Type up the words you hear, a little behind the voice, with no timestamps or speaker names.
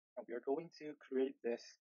we are going to create this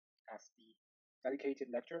as the dedicated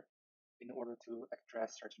lecture in order to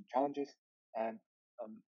address certain challenges and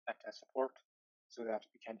act as support so that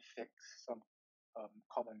we can fix some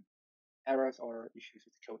common errors or issues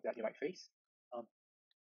with the code that you might face.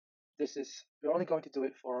 We're only going to do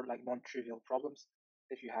it for like non-trivial problems.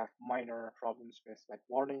 If you have minor problems with like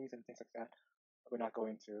warnings and things like that, we're not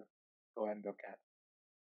going to go and look at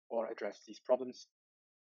or address these problems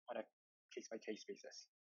on a case-by-case basis,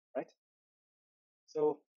 right?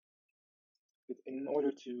 So in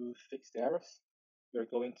order to fix the errors, we're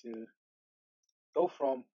going to go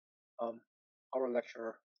from our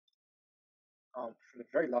lecture, from the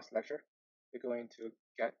very last lecture, we're going to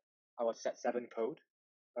get our set7 code,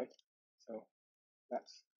 right? So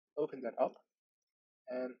let's open that up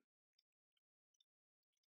and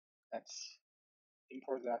let's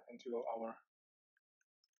import that into our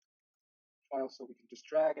file, so we can just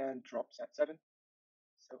drag and drop set7.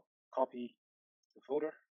 So copy the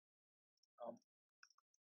folder.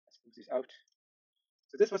 Let's move this out.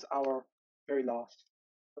 So this was our very last.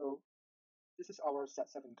 So this is our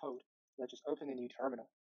set7 code. Let's just open a new terminal,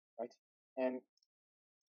 right? And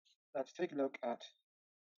let's take a look at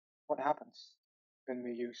what happens when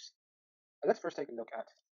we use. Let's first take a look at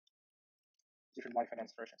different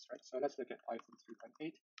YFinance versions, right? So let's look at Python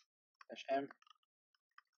 3.8-m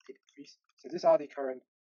freeze. So these are the current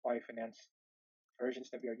YFinance versions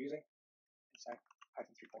that we are using inside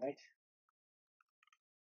Python 3.8.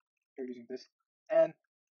 We're using this, and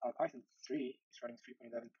Python 3 is running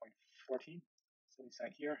 3.11.14. So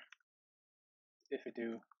inside here, if we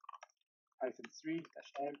do Python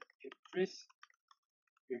 3-m freeze,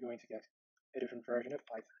 we're going to get a different version of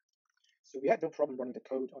Python. So we had no problem running the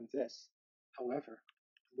code on this. However,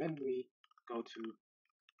 when we go to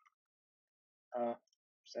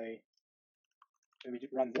say, when we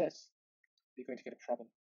run this, we're going to get a problem.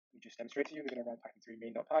 Let me just demonstrate to you. We're going to run Python 3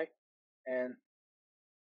 main.py, and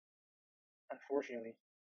unfortunately,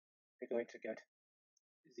 we're going to get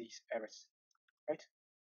these errors, right?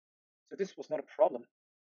 So this was not a problem.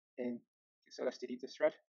 So let's delete this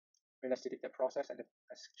thread. Let's delete that process and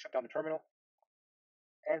let's shut down the terminal,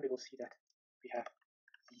 and we will see that we have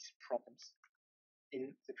these problems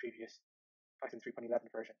in the previous Python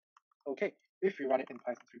 3.11 version. Okay, if we run it in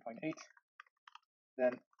Python 3.8,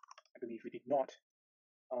 then I believe we did not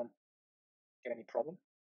get any problem,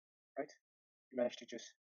 right? We managed to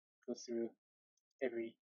just go through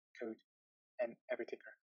every code and every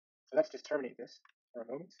ticker. So let's just terminate this for a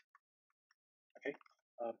moment. Okay,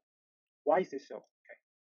 why is this so? Okay,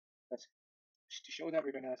 let's to show that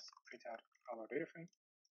we're going to print out our data frame.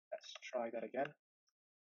 Let's try that again.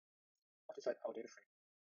 What is our data frame?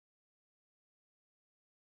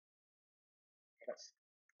 Okay, let's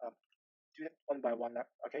do it one by one.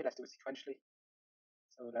 Okay, let's do it sequentially.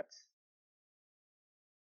 So let's,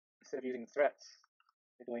 instead of using threads,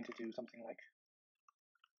 we're going to do something like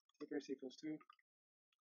tickers equals to.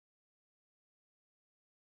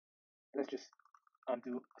 Let's just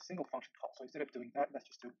do a single function call. So instead of doing that, let's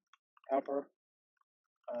just do helper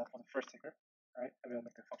for the first ticker, right? And we'll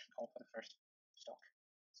make the function call for the first stock.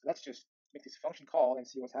 So let's just make this function call and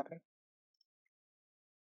see what's happening.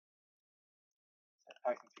 So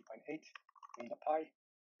Python 3.8 main.py.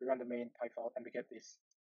 We run the main py file and we get this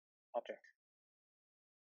object.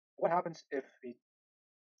 What happens if we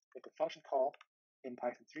make a function call in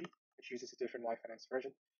Python 3, which uses a different YFinance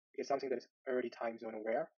version? We get something that is already time zone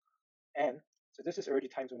aware. And so this is already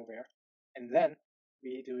time zone aware. And then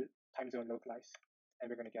we do time zone localize, and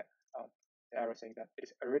we're going to get the error saying that it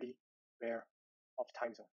is already aware of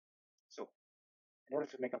time zone. So in order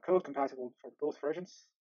to make our code compatible for both versions,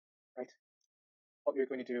 right, what we're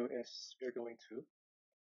going to do is we're going to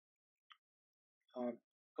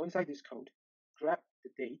go inside this code, grab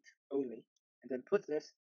the date only, and then put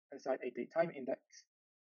this inside a datetime index,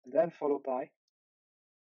 and then followed by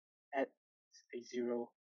add a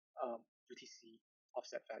 0 UTC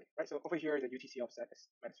offset value, right? So over here, the UTC offset is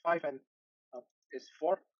 -5 and is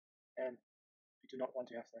 4, and we do not want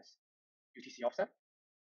to have this UTC offset.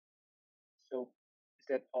 So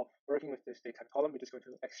instead of working with this datetime column, we're just going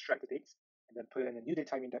to extract the dates and then put in a new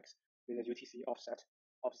datetime index with a UTC offset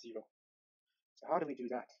of 0. So how do we do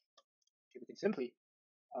that? Okay, we can simply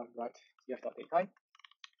write df.datetime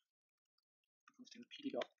equals to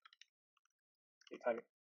pd.datetime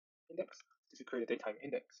index. This will create a datetime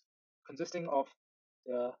index consisting of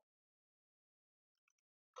the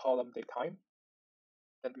column datetime.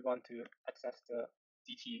 Then we want to access the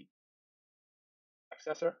DT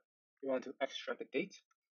accessor. We want to extract the date.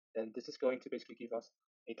 Then this is going to basically give us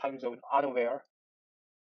a time zone unaware.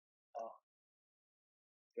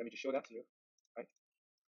 Let me just show that to you. Right.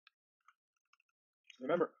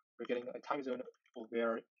 remember, we're getting a time zone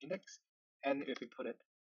over index, and if we put it,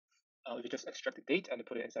 if you just extract the date and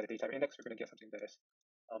put it inside the datetime index, we're going to get something that is,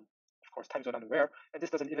 of course, time zone unaware. And this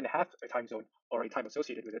doesn't even have a time zone or a time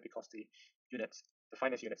associated with it because the units, the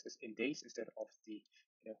finance units, is in days instead of the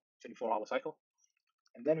 24-hour cycle.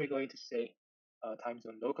 And then we're going to say time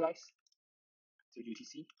zone localize to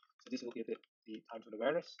UTC. So this will give it the time zone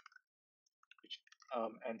awareness, which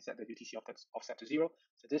and set the UTC offset to 0.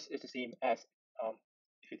 So this is the same as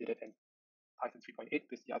if you did it in Python 3.8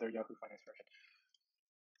 with the other Yahoo Finance version.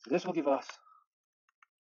 So this will give us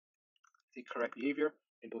the correct behavior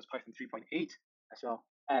in both Python 3.8 as well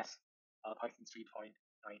as Python 3.9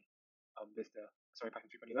 with the Python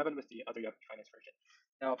 3.11 with the other Yahoo Finance version.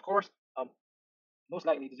 Now, of course, most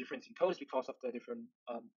likely the difference in code is because of the different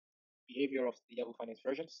behavior of the Yahoo Finance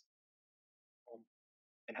versions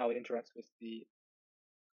and how it interacts with the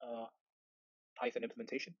Python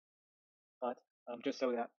implementation. But just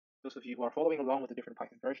so that those of you who are following along with a different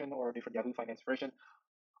Python version or a different Yahoo Finance version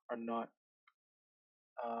are not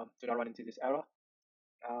do not run into this error.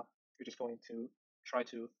 We're just going to try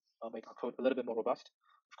to make our code a little bit more robust.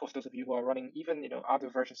 Of course, those of you who are running even other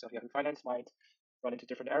versions of Yahoo Finance might run into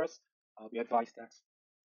different errors. We advise that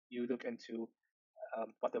you look into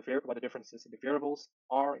what the differences in the variables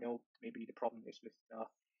are. Maybe the problem is with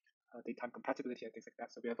datetime compatibility and things like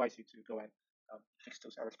that. So we advise you to go and fix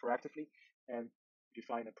those errors proactively. And if you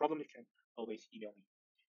find a problem, you can always email me.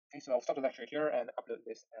 Okay, so I'll stop the lecture here and upload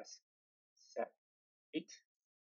this as set 8.